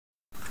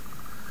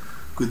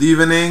Good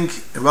evening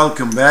and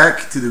welcome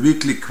back to the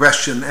weekly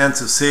question and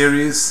answer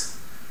series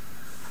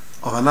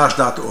of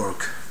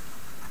anash.org.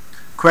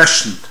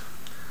 Question: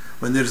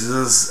 when there's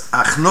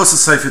a Chnosa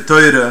Sefer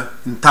Torah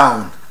in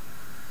town,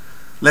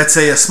 let's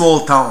say a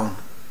small town,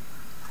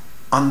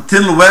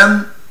 until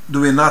when do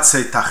we not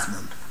say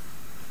Tachnan?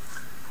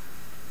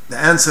 The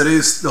answer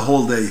is the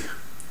whole day.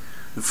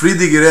 The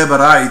Frierdiker Rebbe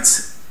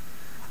writes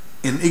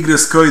in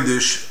Igros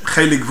Kodesh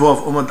Chelik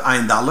Vov Umad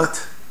Ein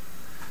Dalet.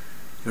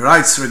 He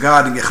writes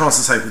regarding Chnosa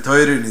Sefer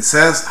Torah, and he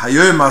says,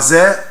 "Hayoyim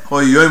hazeh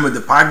hoy yoyim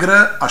de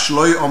pagra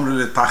ashloi omre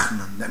le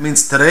Tachnan." That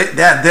means today,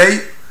 that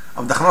day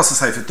of the Chnosa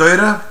Sefer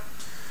Torah,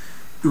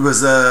 it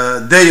was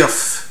a day of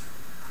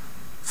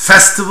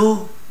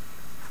festival,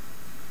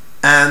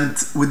 and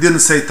we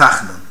didn't say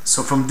Tachnan.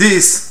 So from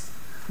this,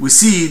 we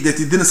see that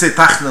he didn't say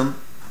Tachnan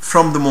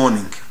from the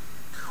morning.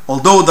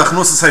 Although the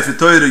Chnosa Sefer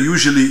Torah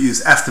usually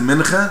is after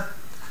Mincha,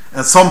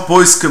 and some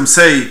poskim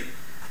say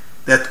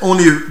that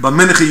only by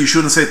Mincha you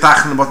shouldn't say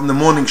Tachnan, but in the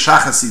morning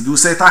Shachas you do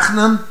say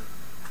Tachnan.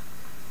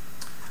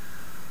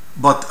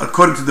 But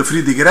according to the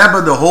Frierdiker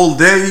Rebbe, the whole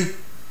day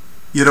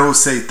you don't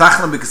say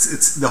Tachnan because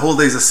it's the whole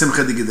day is a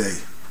Simcha Dig day.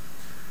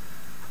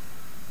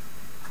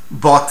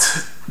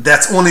 But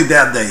that's only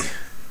that day.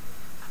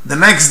 The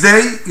next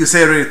day you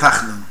say already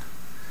Tachnan.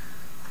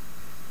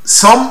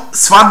 Some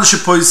Svardische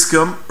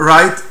poskim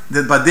write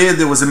that by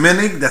there was a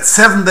minig that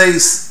 7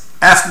 days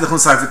after the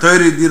Chnosa Sefer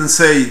Torah you didn't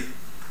say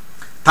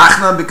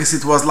Tachnan because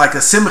it was like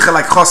a Simcha,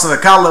 like Chosan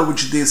Vakala,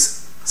 which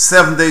is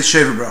 7 days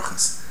Sheva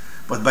Brachas.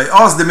 But by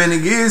us the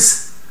meaning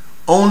is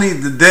only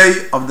the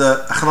day of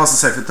the Chnosa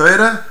Sefer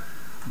Torah,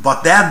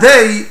 but that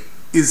day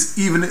is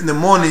even in the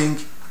morning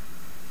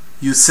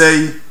you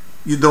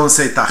don't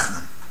say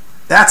Tachnan.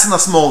 That's in a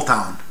small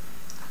town.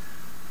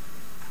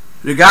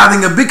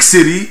 Regarding a big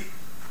city,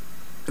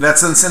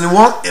 that's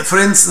for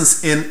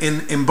instance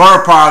in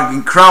Borough Park,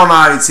 in Crown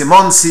Heights, in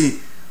Monsey,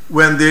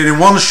 when they're in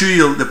one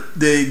shul,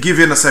 they give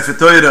in a Sefer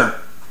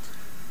Torah.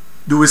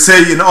 Do we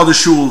say in other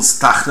shuls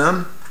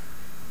Tachnan?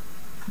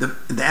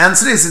 The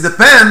answer is it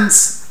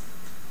depends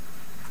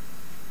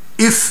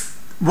if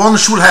one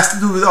shul has to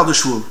do with other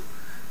shul.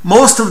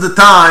 Most of the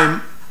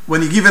time,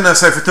 when you give in a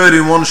Sefer Torah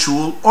in one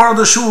shul, or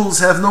other shuls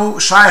have no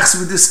shaykhs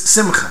with this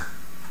Simcha.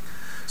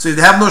 So if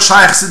they have no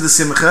shaykhs with the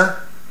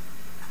Simcha,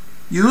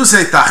 you do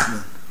say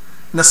Tachnan.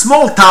 In a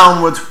small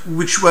town,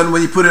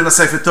 when you put in a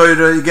Sefer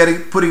Torah,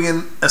 putting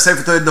in a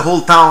Sefer Torah, the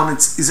whole town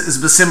is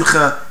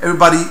besimcha.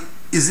 Everybody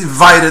is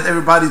invited.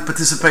 Everybody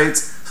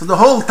participates. So the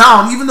whole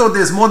town, even though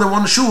there's more than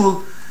one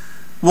shul,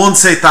 won't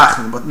say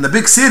Tachnan. But in the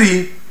big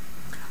city,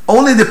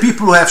 only the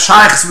people who have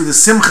shaykhs with the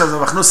simchas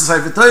of Chnosa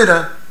Sefer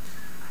Torah,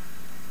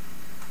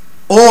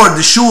 or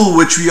the shul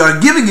which we are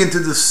giving into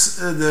the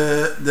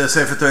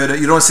Sefer Torah,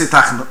 you don't say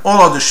Tachnan.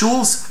 All other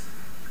shuls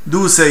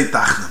do say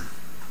Tachnan.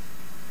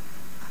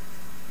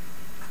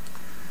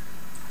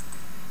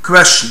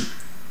 Question: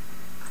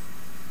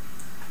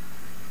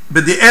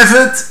 but the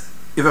evet,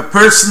 if a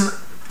person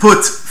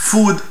put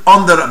food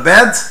under a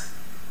bed,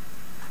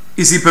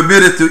 is he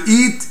permitted to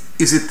eat?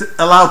 Is it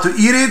allowed to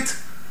eat it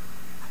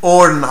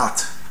or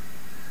not?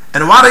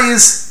 And what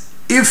is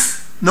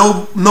if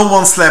no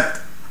one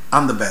slept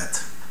on the bed?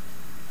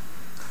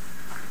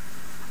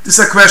 This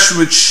is a question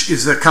which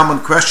is a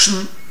common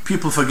question.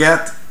 People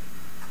forget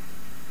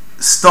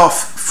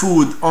stuff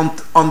food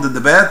under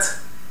the bed.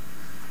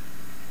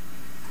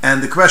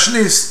 And the question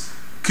is,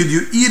 could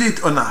you eat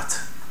it or not?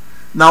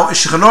 Now, the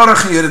Shulchan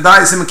Aruch in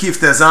Yeridai Siman Kuf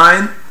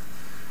Tezayin,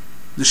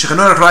 the Shulchan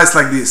Aruch writes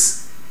like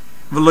this: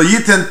 "V'lo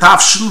yiten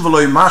tafshel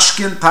v'lo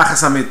yimashkin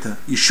tachas hamita."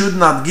 You should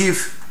not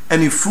give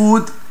any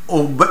food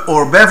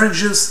or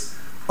beverages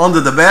under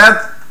the bed.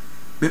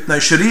 Mipnei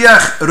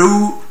sheriach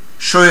ru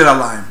shoyer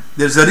alayim.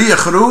 There's a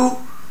riach ru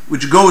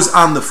which goes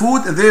on the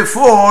food, and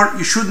therefore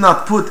you should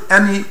not put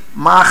any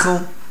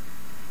machel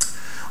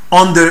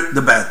under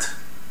the bed.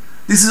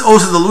 This is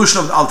also the illusion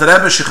of the Alter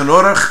Rebbe Shulchan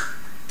Aruch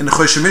in the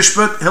Choshen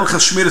Mishpat,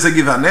 Hilchas Shmiras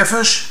Hagiv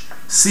HaNefesh,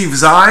 Siv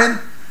Zayin,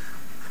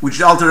 which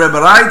the Alter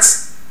Rebbe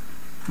writes,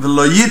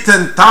 "V'lo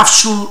yiten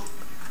tafshel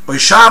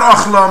oishar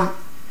ochlam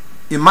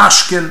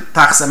imashkin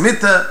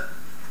tachsamita,"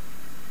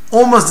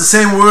 almost the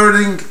same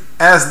wording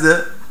as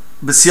the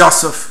Bes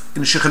Yosef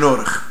in Shulchan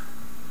Aruch.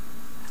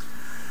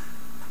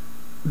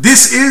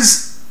 This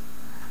is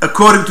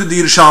according to the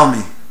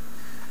Yerushalmi,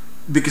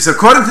 because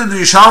according to the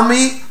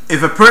Yerushalmi,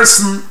 if a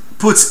person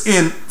puts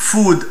in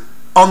food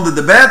under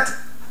the bed,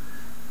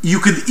 you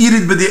could eat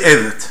it by the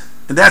evet,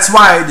 and that's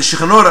why the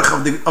Shulchan Aruch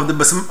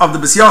of the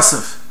Bes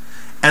Yosef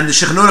and the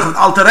Shulchan Aruch of the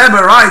Alter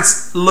Rebbe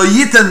writes, "Lo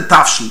yiten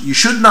tafshel." You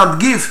should not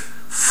give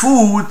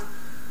food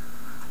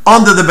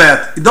under the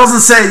bed. It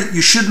doesn't say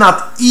you should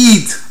not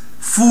eat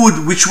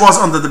food which was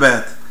under the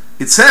bed.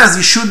 It says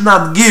you should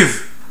not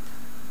give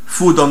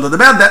food under the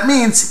bed. That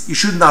means you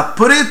should not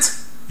put it,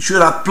 you should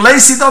not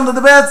place it under the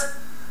bed.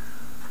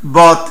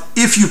 But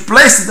if you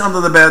place it under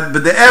the bed,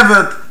 but the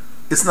evet,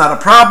 it's not a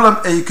problem,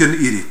 and you can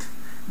eat it.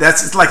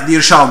 It's like the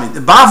Yerushalmi.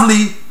 The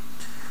Bavli,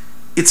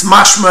 it's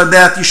mashma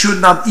that you should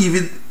not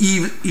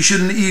you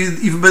shouldn't eat it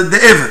even by the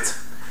evet.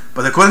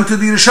 But according to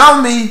the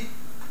Yerushalmi,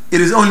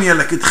 it is only a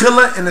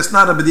lekitchila and it's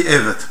not a b'di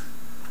evet.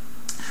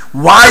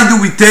 Why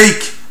do we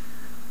take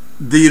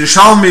the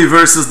Yerushalmi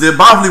versus the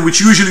Bavli,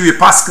 which usually we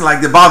pass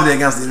like the Bavli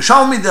against the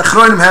Yerushalmi? The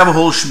Achronim have a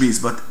whole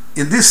shmiz, but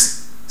in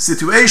this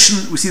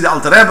situation we see the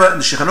Alter Rebbe,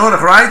 the Shulchan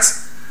Aruch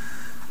writes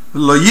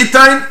lo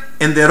yitain,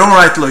 and they don't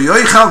write lo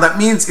yoichal. That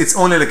means it's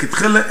only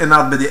lekitchila and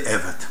not b'di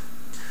evet.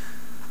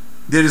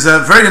 There is a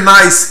very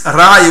nice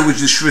raya which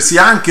the Shvus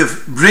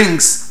Yankov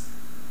brings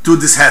to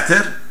this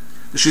heter.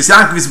 The Shvus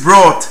Yankov is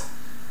brought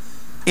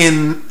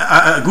in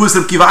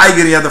Gustav Kiva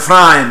Eiger Yad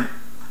Ephraim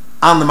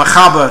on the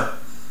Machaber,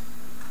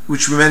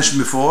 which we mentioned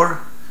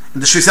before.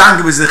 And the Shvus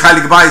Yankov is the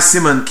Heilig Bayis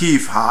Simon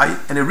Kif High,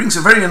 and it brings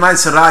a very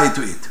nice raya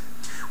to it.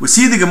 We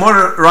see the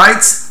Gemara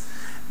writes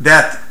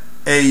that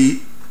a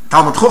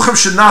Talmud Chochem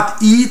should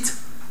not eat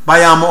by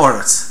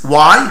Amoritz.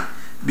 Why?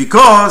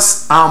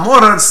 Because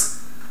Amoritz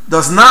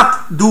does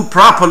not do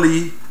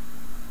properly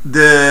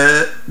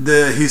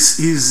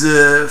his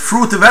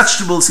fruit and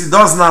vegetables. He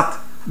does not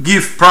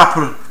give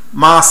proper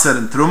maser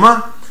and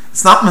truma.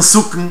 It's not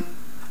mesuken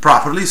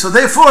properly. So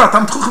therefore,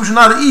 Talmud Chochem should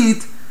not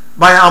eat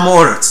by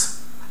Amoritz.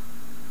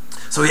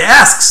 So he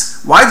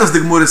asks, why does the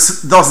Gemara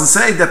doesn't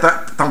say that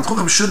Talmud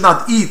Chochem should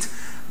not eat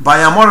by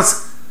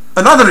Amoritz?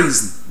 Another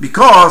reason,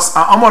 because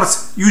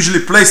Amoritz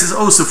usually places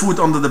also food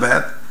under the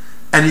bed,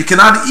 and you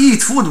cannot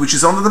eat food which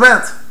is under the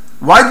bed.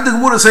 Why did the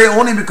Gemara say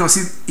only because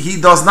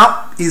he's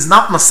not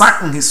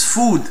masaking his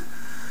food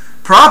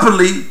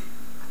properly?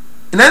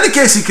 In any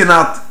case, he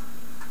cannot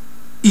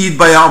eat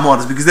by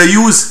Amoritz, because they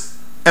use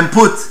and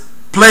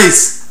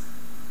place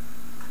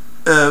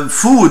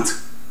food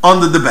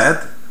under the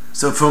bed.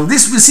 So from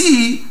this we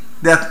see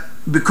that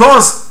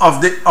because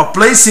of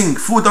placing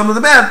food under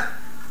the bed,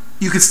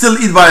 you can still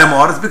eat by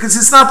Amoritz, because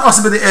it's not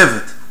also by the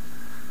Evet.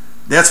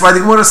 That's why the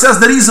Gemara says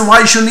the reason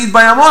why you should eat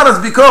by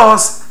Amoritz,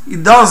 because he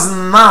does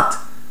not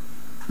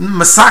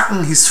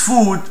masaking his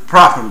food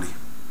properly.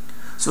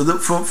 So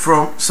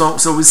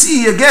so we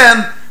see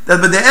again that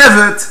by the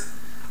Evet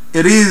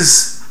it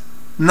is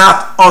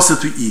not also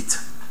to eat.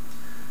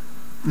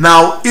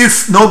 Now,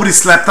 if nobody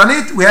slept on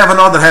it, we have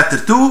another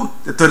heter too.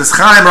 The Toras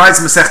Chaim writes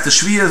Masechta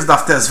Shviyos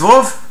Daf Tes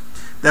Vov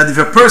that if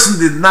a person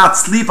did not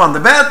sleep on the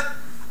bed,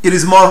 it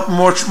is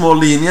much more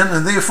lenient,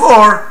 and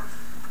therefore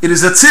it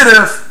is a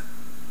tzirif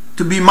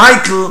to be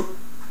Michael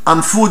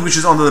on food which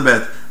is under the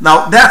bed.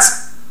 Now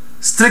that's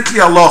strictly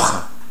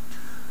halacha,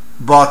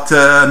 but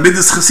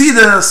Midas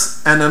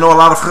Chasidus, and I know a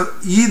lot of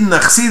Yidden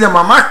Chassidim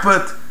are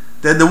makpet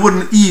that they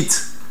wouldn't eat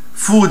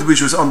food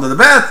which was under the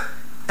bed,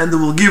 and they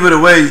will give it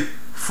away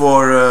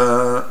for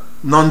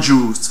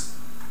non-Jews,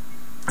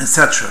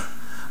 etc.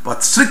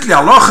 But strictly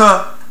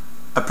halacha,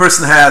 a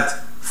person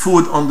had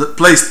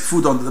placed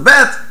food under the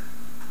bed,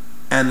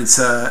 and it's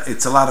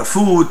a lot of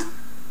food,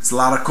 it's a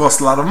lot of cost,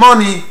 a lot of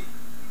money.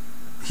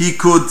 He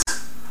could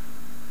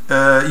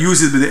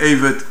use it with the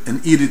Eivet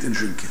and eat it and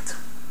drink it.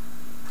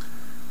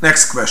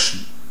 Next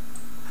question.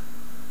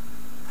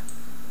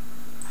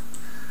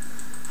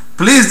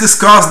 Please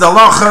discuss the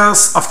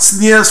halachas of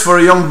tznius for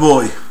a young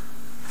boy.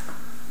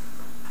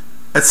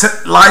 It's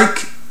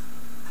like,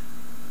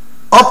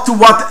 up to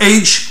what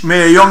age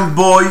may a young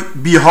boy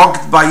be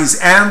hugged by his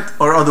aunt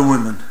or other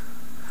women?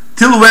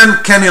 Till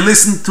when can he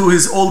listen to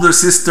his older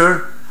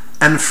sister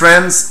and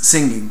friends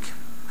singing?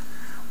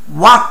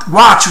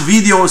 Watch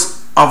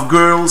videos of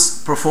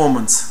girls'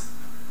 performance.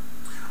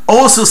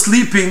 Also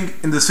sleeping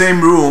in the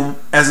same room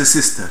as a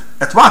sister.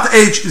 At what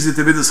age is it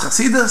a Midas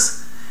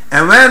Chasidus,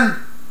 and when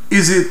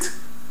is it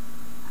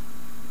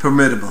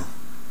permissible?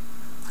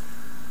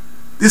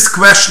 This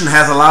question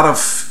has a lot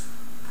of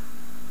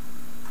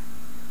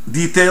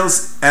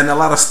details and a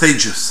lot of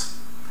stages.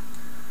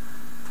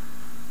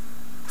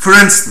 For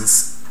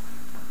instance,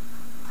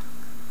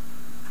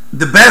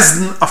 the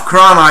Bezdin of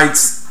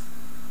Kronites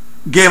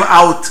gave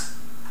out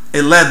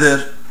a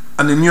letter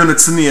on the Immunit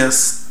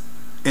Tznius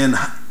in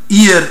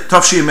Iyar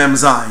Tovshi Mem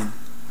Zayin,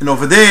 and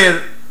over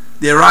there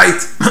they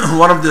write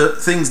one of the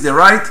things they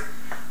write,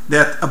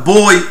 that a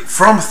boy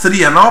from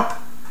 3 and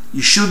up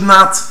you should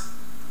not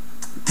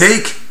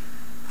take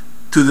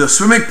to the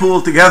swimming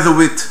pool together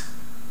with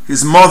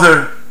his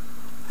mother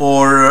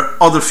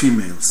or other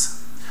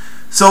females.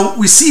 So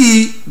we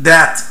see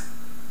that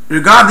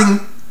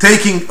regarding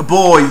taking a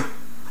boy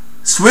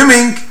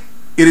swimming,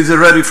 it is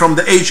already from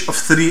the age of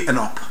 3 and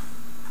up.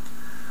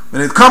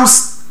 When it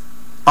comes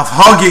of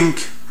hugging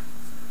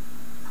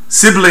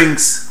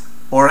siblings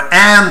or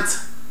aunt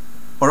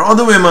or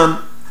other women,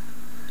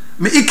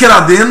 me'ikar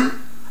adin,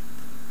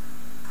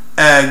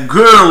 a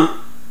girl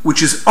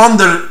which is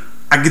under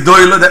a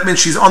gedoyle, that means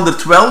she's under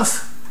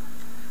 12,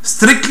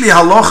 strictly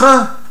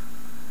halacha,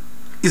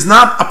 is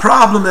not a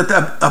problem that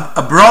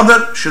a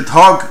brother should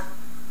hug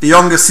a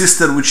younger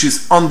sister which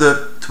is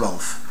under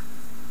 12.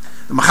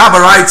 The Machaber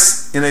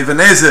writes in Even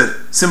Ezer,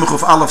 Simach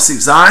of Aleph Sif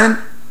Zayin,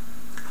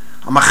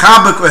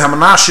 HaMachabek or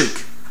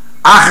HaManashik,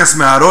 Aches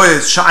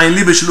me'aroyes sha'ayin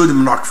libe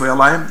sheludim nakfu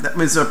yalayim. That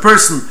means a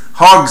person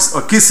hugs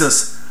or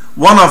kisses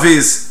one of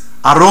his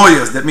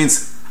aroyas, that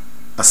means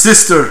a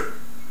sister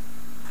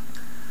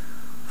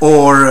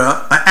or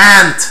an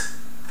aunt,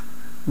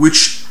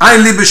 which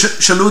ein libe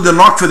shaluda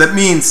nokva, that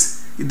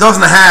means he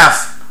doesn't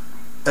have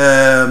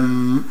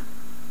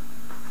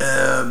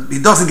he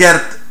doesn't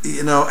get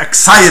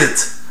excited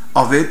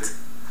of it.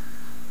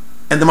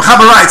 And the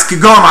Mechaber writes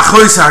kigam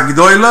achoisa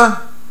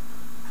hagdoila,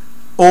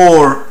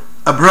 or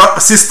a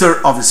sister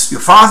of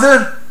your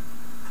father,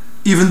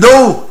 even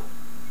though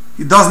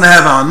he doesn't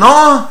have a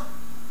no,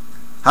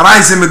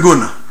 harayze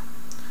meguna.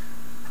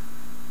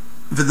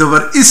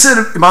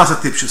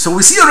 So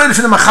we see already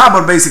from the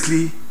Mechaber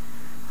basically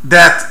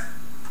that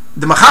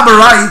the Mechaber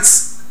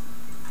writes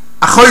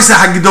achoisa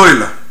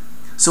hagdoila.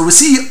 So we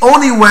see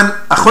only when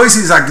achoisa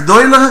is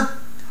hagdoila,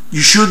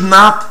 you should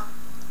not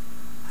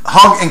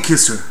hug and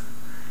kiss her.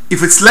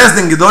 If it's less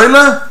than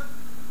gedoila,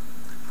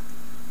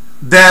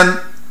 then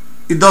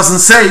it doesn't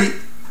say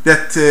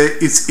that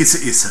it's a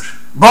iser.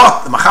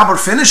 But the Mechaber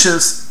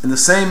finishes in the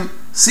same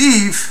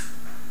sieve.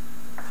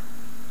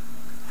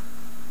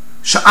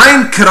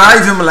 Sha'ain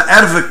kraivim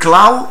la'erve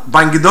klal,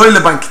 ban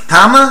gedoile ban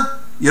kitana,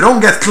 you don't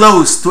get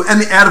close to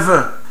any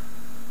erve,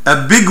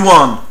 a big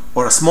one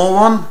or a small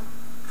one.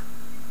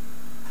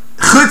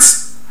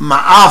 Chutz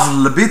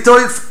ma'av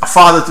lebitoy, a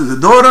father to the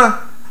daughter,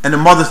 and a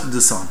mother to the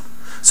son.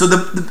 So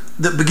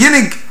the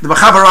beginning, the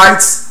Mechaber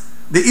writes,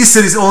 the iser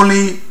is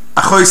only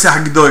achoise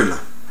hagdoila.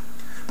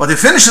 But he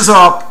finishes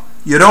up,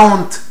 you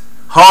don't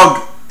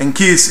hug and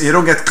kiss, and you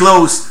don't get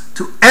close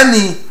to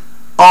any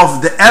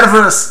of the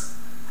ervers,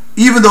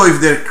 even though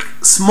if they're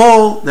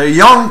small, they're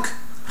young,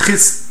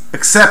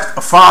 except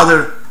a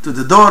father to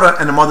the daughter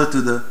and a mother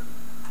to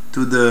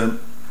the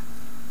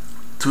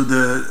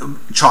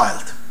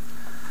child.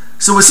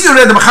 So we see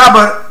already the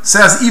Mechaber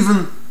says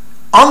even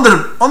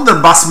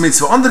under bas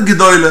mitzvah, under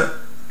gedoyle,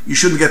 you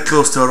shouldn't get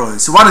close to a roy.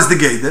 So what is the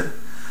geder?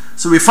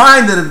 So we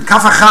find that in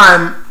Kaf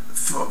HaChaim,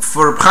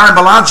 for Chaim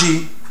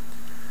Balaji,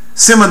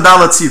 Siman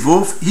Dalet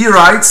Sivuv, he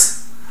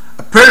writes,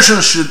 a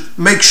person should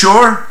make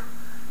sure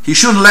he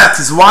shouldn't let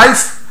his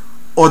wife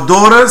or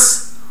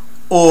daughters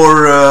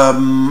or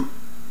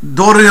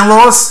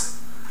daughter-in-laws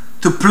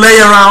to play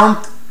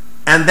around,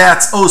 and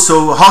that's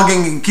also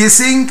hugging and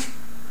kissing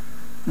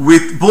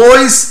with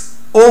boys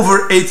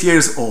over 8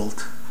 years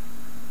old.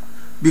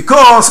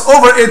 Because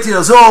over 8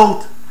 years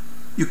old,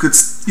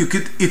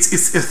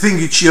 it's a thing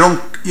which you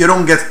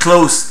don't get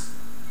close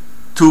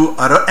to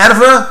a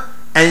erva,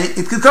 and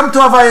it could come to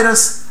a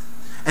virus.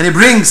 And he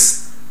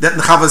brings that in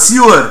Chavas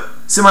Yur,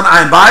 Siman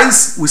Ein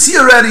Bais, we see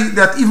already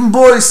that even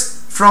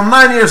boys from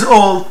 9 years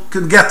old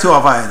could get to a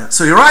virus.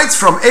 So he writes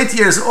from 8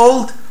 years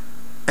old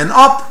and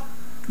up,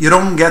 you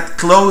don't get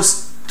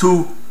close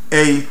to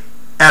a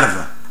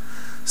erva.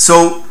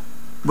 So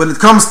when it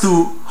comes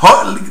to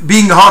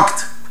being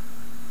hugged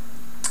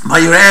by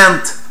your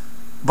aunt,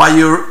 by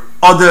your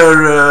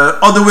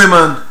other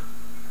women,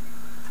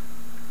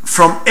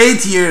 from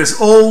 8 years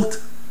old,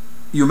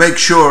 you make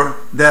sure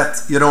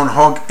that you don't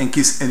hug and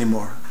kiss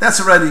anymore. That's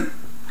already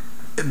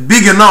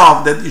big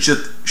enough that you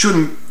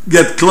shouldn't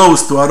get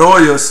close to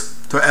aroyos,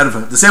 to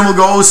erva. The same will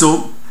go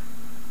also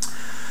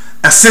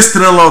a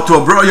sister-in-law to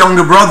a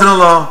younger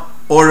brother-in-law,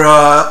 or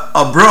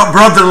a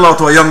brother-in-law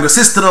to a younger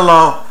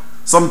sister-in-law.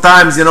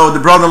 Sometimes, the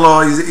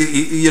brother-in-law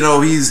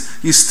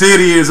he's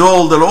 30 years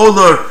old or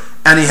older,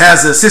 and he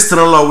has a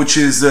sister-in-law which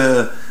is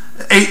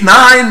 8,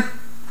 9.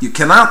 You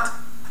cannot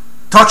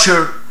touch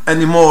her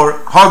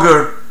anymore, hug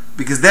her,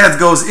 because that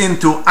goes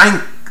into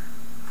ein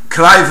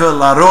kraive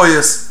la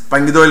royes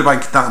ban gedoyle ban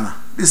kitana.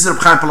 This is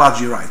Reb Chaim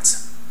Palaji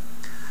writes.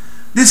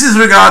 This is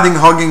regarding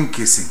hugging,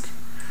 kissing.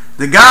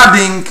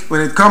 Regarding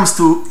when it comes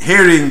to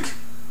hearing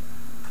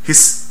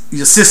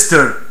your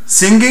sister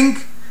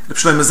singing, Reb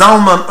Shlomo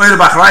Zalman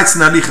Auerbach writes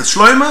in Alichas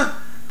Shlomo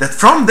that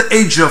from the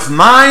age of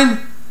 9,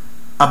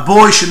 a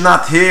boy should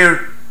not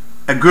hear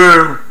a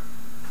girl,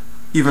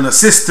 even a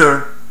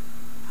sister,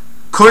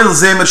 koil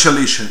zemer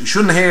shalisha. You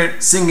shouldn't hear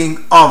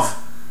singing of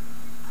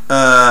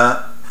an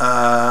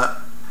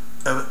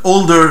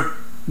older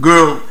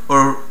girl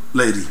or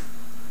lady.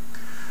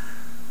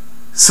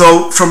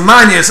 So from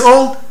 9 years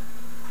old,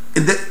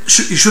 you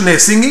shouldn't hear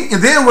singing.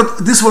 And then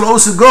this will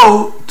also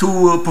go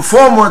to a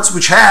performance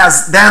which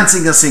has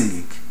dancing and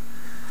singing.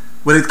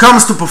 When it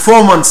comes to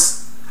performance,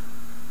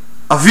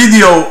 a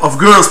video of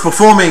girls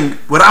performing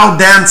without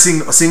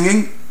dancing or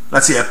singing,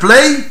 let's say a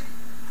play,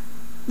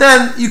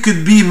 then you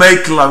could be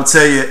makel, I would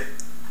say,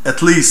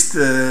 at least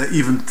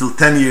even till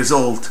 10 years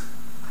old.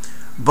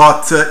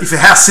 But if it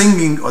has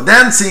singing or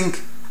dancing,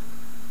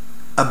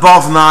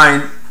 above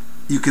 9,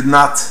 he could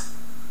not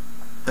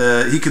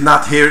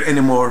hear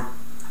anymore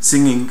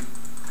singing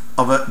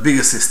of a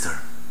bigger sister.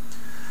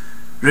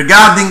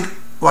 Regarding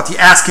what he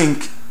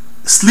asking,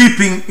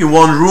 sleeping in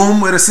one room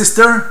with a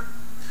sister,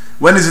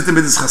 when is it in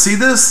Midas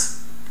Chasidus?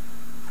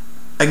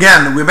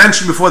 Again, we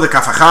mentioned before the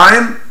Kaf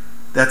HaChaim,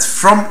 that's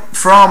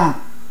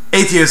from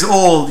 8 years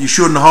old you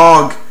shouldn't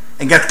hug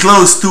and get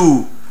close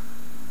to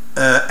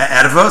a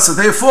erva. So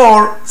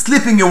therefore,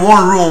 sleeping in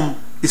one room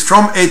is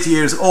from 8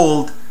 years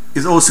old,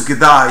 is also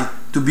kedai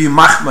to be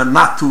machmer,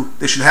 not to,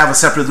 they should have a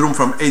separate room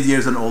from 8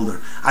 years and older.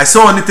 I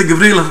saw Anita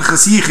Gavril of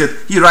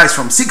Chasichet, he writes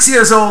from 6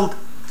 years old.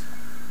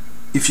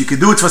 If you could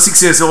do it for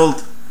 6 years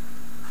old,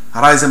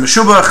 Harayze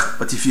Meshubach,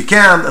 but if you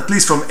can't, at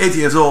least from 8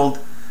 years old,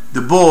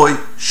 the boy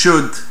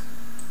should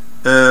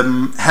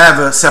have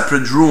a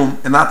separate room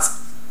and not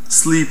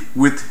sleep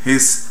with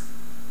his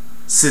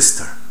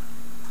sister.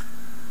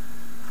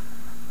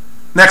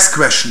 Next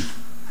question.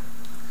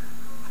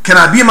 Can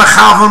I be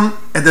machavan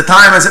at the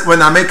time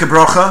when I make a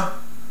bracha?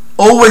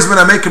 Always when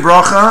I make a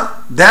bracha,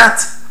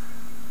 that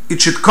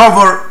it should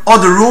cover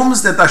other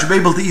rooms, that I should be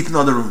able to eat in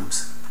other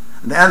rooms.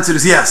 And the answer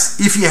is yes.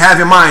 If you have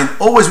in mind,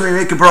 always when you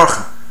make a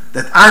bracha,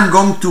 that I'm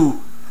going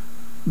to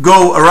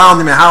go around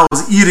in my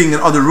house eating in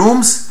other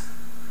rooms,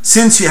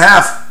 since you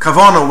have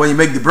kavanah when you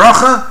make the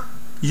bracha,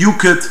 you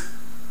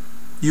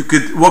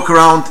could walk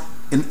around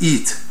and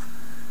eat.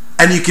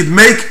 And you could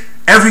make,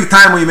 every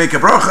time when you make a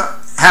bracha,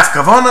 have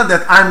kavanah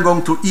that I'm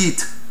going to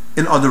eat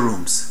in other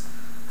rooms.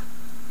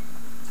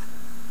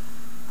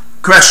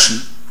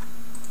 Question.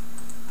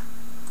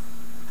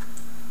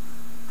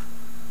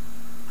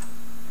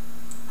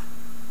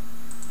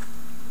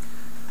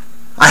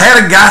 I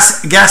had a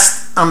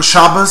guest on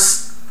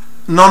Shabbos,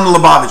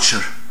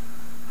 non-Lubavitcher.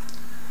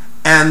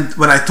 And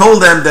when I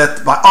told them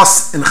that by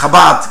us in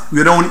Chabad,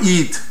 we don't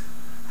eat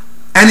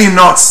any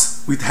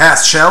nuts with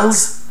has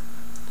shells,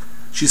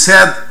 she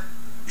said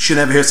she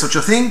never heard such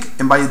a thing.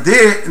 And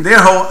in their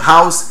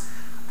house,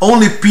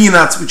 only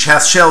peanuts which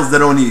has shells they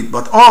don't eat.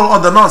 But all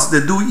other nuts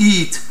they do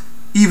eat,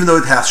 even though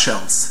it has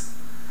shells.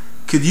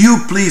 Could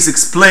you please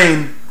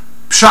explain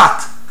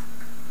pshat,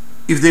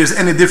 if there's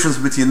any difference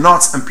between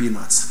nuts and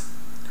peanuts?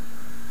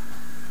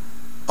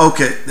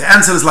 Okay, the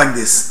answer is like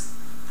this.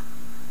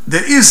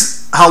 There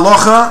is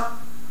halacha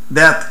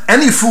that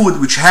any food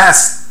which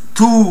has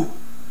two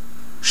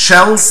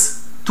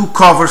shells, two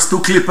covers, two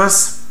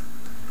clippers,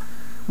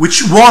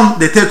 which one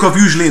they take off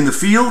usually in the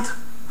field,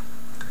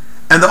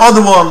 and the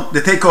other one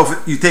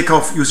you take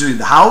off usually in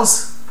the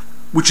house,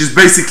 which is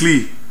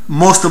basically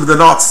most of the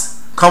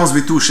nuts comes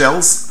with two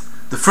shells.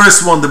 The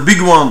first one, the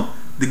big one,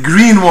 the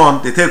green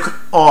one, they take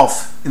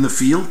off in the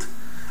field,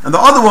 and the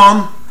other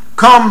one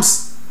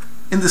comes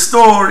in the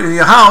store, in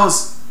your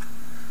house.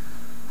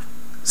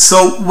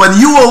 So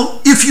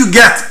if you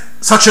get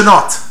such a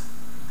nut,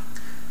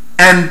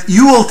 and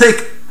you will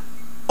take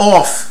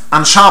off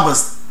on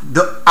Shabbos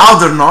the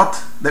outer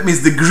nut, that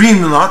means the green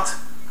nut,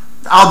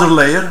 the outer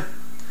layer,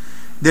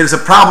 there is a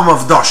problem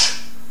of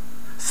dosh,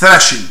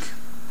 threshing.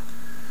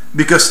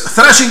 Because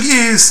threshing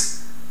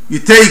is, you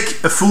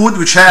take a food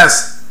which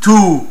has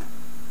two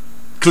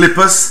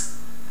clippers,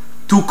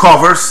 two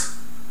covers,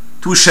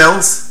 two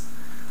shells,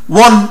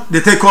 one they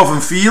take off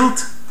in field,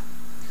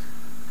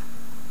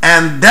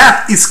 and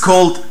that is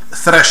called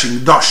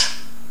threshing, dosh.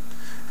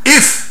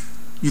 If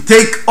you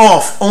take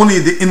off only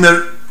the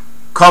inner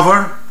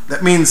cover,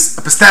 that means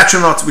a pistachio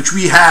nut which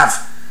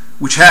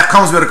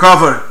comes with a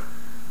cover,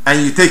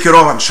 and you take it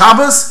off on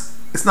Shabbos,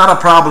 it's not a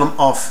problem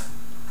of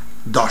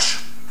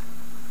dosh.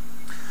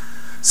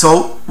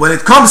 So when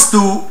it comes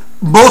to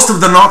most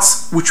of the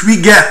nuts which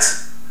we get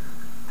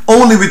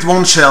only with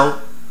one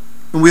shell,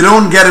 and we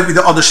don't get it with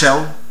the other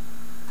shell,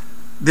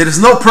 there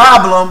is no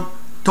problem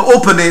to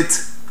open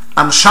it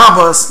on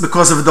Shabbos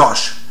because of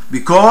dosh,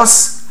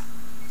 because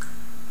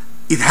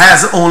it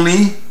has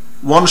only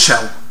one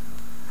shell.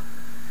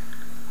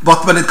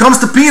 But when it comes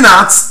to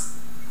peanuts,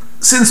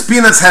 since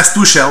peanuts has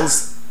two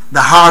shells,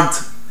 the hard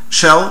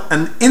shell,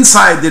 and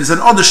inside there is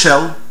another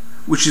shell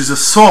which is a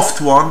soft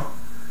one,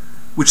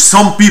 which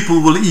some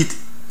people will eat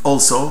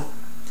also,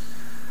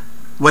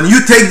 when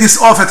you take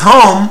this off at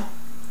home,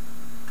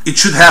 it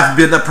should have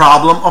been a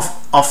problem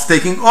of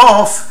taking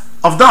off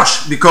of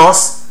dosh,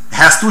 because it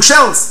has two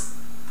shells,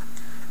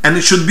 and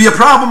it should be a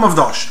problem of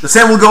dosh. The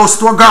same will goes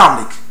to a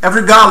garlic.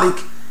 Every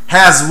garlic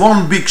has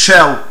one big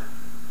shell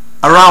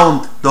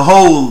around the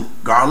whole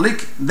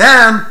garlic.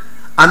 Then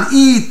on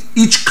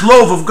each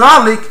clove of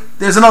garlic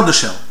there's another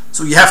shell.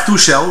 So you have two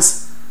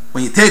shells.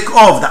 When you take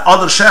off the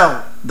other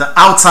shell, the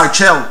outside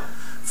shell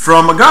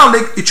from a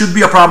garlic, it should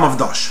be a problem of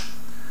dosh.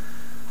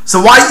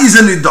 So why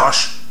isn't it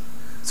dosh?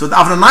 So the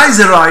Avnei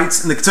Nezer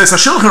writes, and the Ketzuos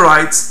HaShulchan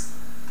writes,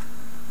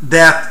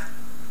 that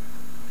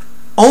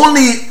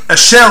only a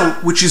shell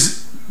which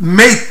is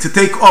made to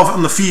take off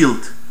on the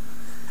field,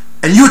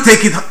 and you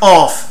take it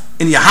off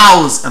in your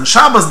house on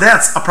Shabbos,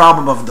 that's a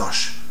problem of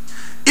dosh.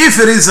 If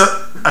it is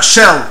a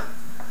shell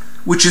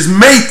which is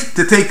made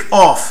to take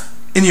off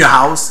in your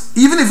house,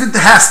 even if it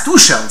has two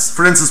shells,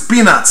 for instance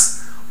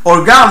peanuts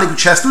or garlic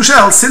which has two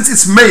shells, since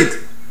it's made,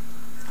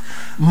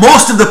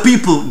 most of the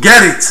people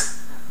get it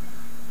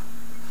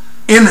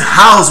in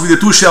house with the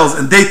two shells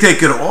and they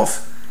take it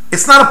off,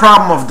 it's not a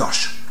problem of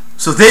dosh.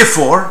 So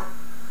therefore,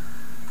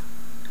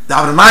 the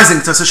Avnei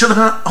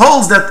Nezer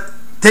holds that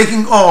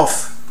taking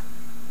off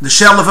the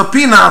shell of a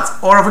peanut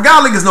or of a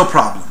garlic is no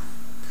problem.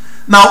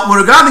 Now,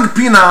 regarding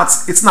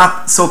peanuts, it's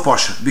not so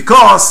posh,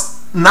 because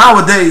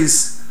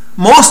nowadays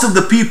most of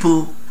the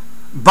people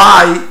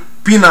buy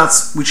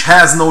peanuts which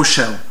has no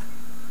shell.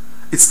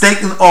 It's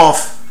taken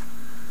off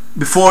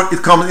before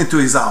it comes into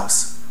his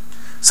house.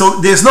 So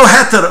there's no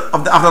heter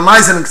of the Avnei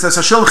Nezer and Ketzuos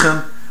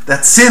HaShulchan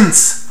that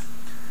since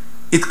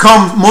it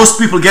comes, most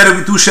people get it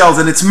with 2 shells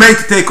and it's made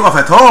to take off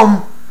at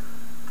home,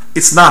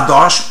 it's not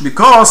dosh,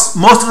 because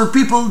most of the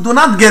people do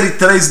not get it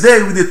today's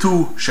day with the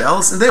 2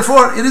 shells, and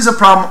therefore it is a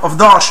problem of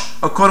dosh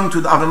according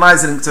to the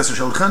Avnei in Ktesser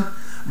Shulchan.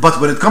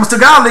 But when it comes to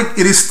garlic,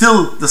 it is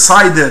still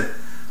decided,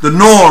 the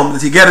norm,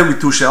 that you get it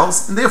with 2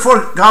 shells, and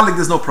therefore garlic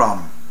there's no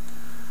problem.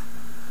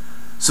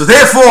 So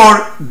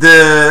therefore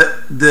the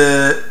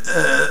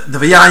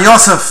V'yan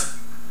Yosef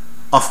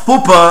of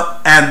Pupa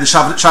and the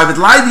Shavit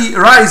Levi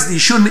writes that you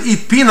shouldn't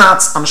eat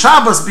peanuts on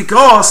Shabbos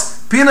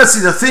because peanuts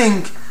is a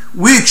thing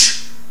which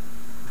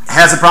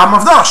has a problem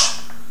of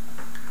dosh.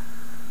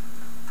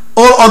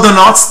 All other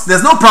nuts,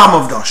 there's no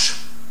problem of dosh.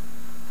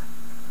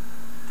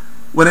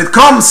 When it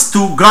comes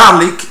to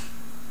garlic,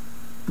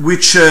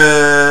 which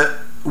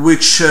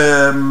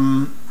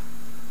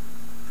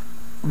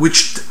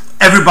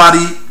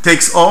everybody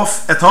takes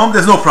off at home,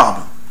 there's no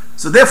problem.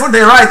 So therefore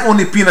they write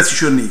only peanuts you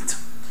shouldn't eat.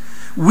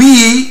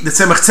 We, the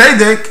Tzemach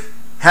Tzedek,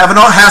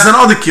 has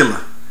another killer.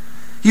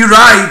 He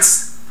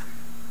writes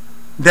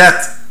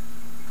that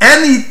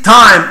any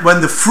time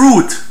when the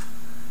fruit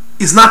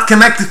is not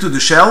connected to the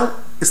shell,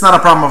 it's not a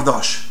problem of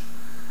dosh.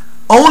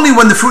 Only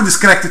when the fruit is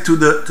connected to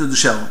the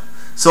shell.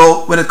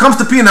 So when it comes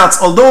to peanuts,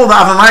 although the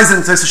Avnei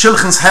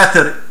Shulchan's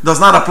heter does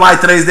not apply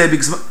today's day,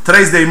 because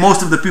today's day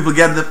most of the people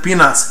get the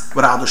peanuts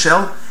without the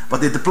shell,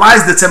 but it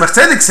applies the Tzemach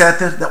Tzedek's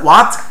heter that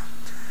what?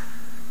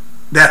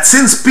 That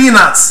since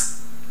peanuts,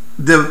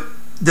 the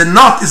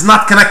nut is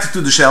not connected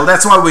to the shell.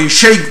 That's why when you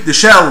shake the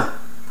shell,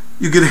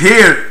 you can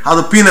hear how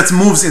the peanuts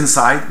moves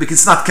inside because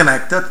it's not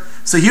connected.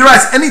 So he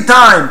writes, any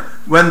time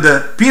when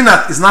the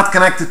peanut is not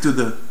connected to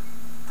the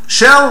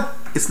shell,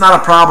 it's not a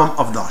problem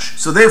of dosh.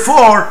 So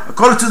therefore,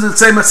 according to the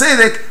Tzemach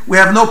Tzedek, we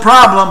have no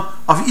problem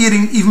of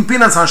eating even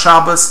peanuts on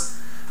Shabbos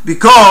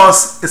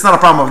because it's not a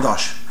problem of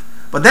dosh.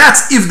 But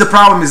that's if the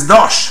problem is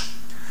dosh.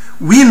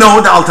 We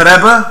know the Alter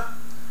Rebbe,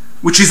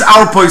 which is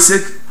our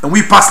posek, and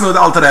we pass know the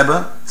Alter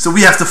Rebbe, so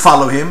we have to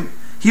follow him.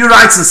 He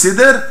writes in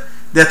Siddur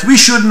that we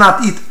should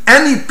not eat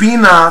any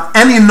peanut,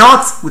 any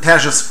nut which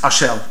has a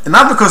shell, and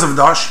not because of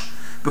dosh,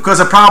 because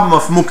of a problem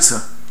of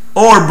muktzah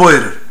or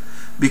boirer.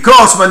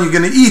 Because when you're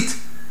going to eat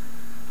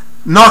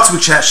nuts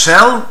which have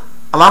shell,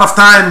 a lot of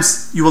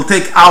times you will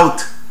take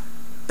out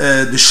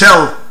the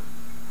shell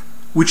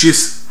which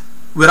is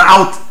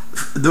without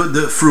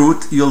the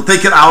fruit, you'll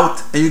take it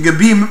out and you can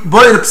be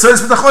boirer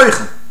p'sois with the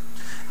choichel.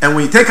 And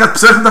when you take out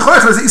p'sois with the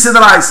choichel, it's Issa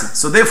D'Oraisa.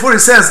 So therefore it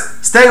says,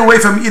 stay away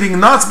from eating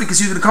nuts because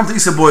you're going to come to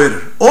Issa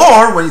boirer.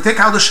 Or when you take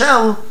out the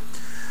shell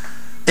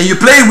and you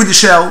play with the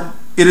shell,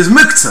 it is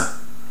muktzah.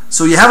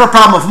 So you have a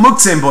problem of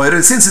muktzah and boirer,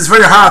 and since it's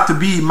very hard to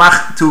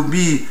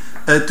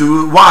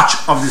watch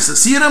of this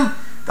serum,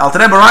 the Alter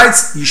Rebbe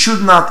writes, you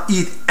should not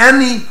eat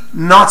any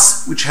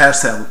nuts which have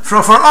shell. For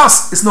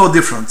us, it's no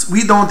difference.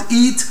 We don't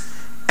eat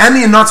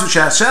any nuts which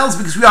have shells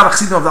because we are a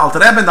Chassidim of the Alter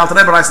Rebbe, and the Alter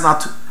Rebbe writes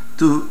not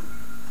to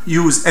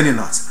use any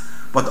nuts.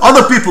 But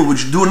other people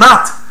which do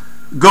not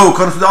go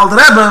according to the Alter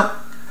Rebbe,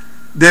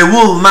 they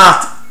will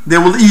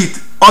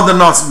eat other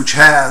nuts which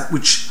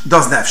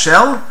doesn't have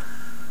shell.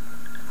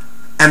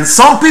 And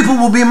some people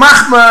will be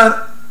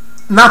machmer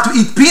not to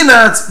eat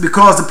peanuts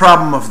because the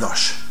problem of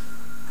dosh.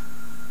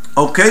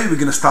 Okay, we're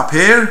going to stop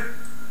here,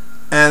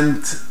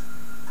 and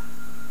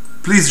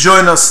please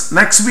join us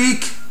next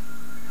week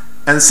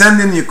and send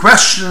in your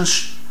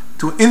questions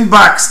to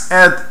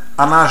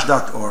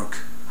inbox@anash.org.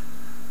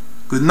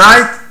 Good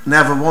night and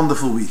have a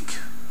wonderful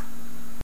week.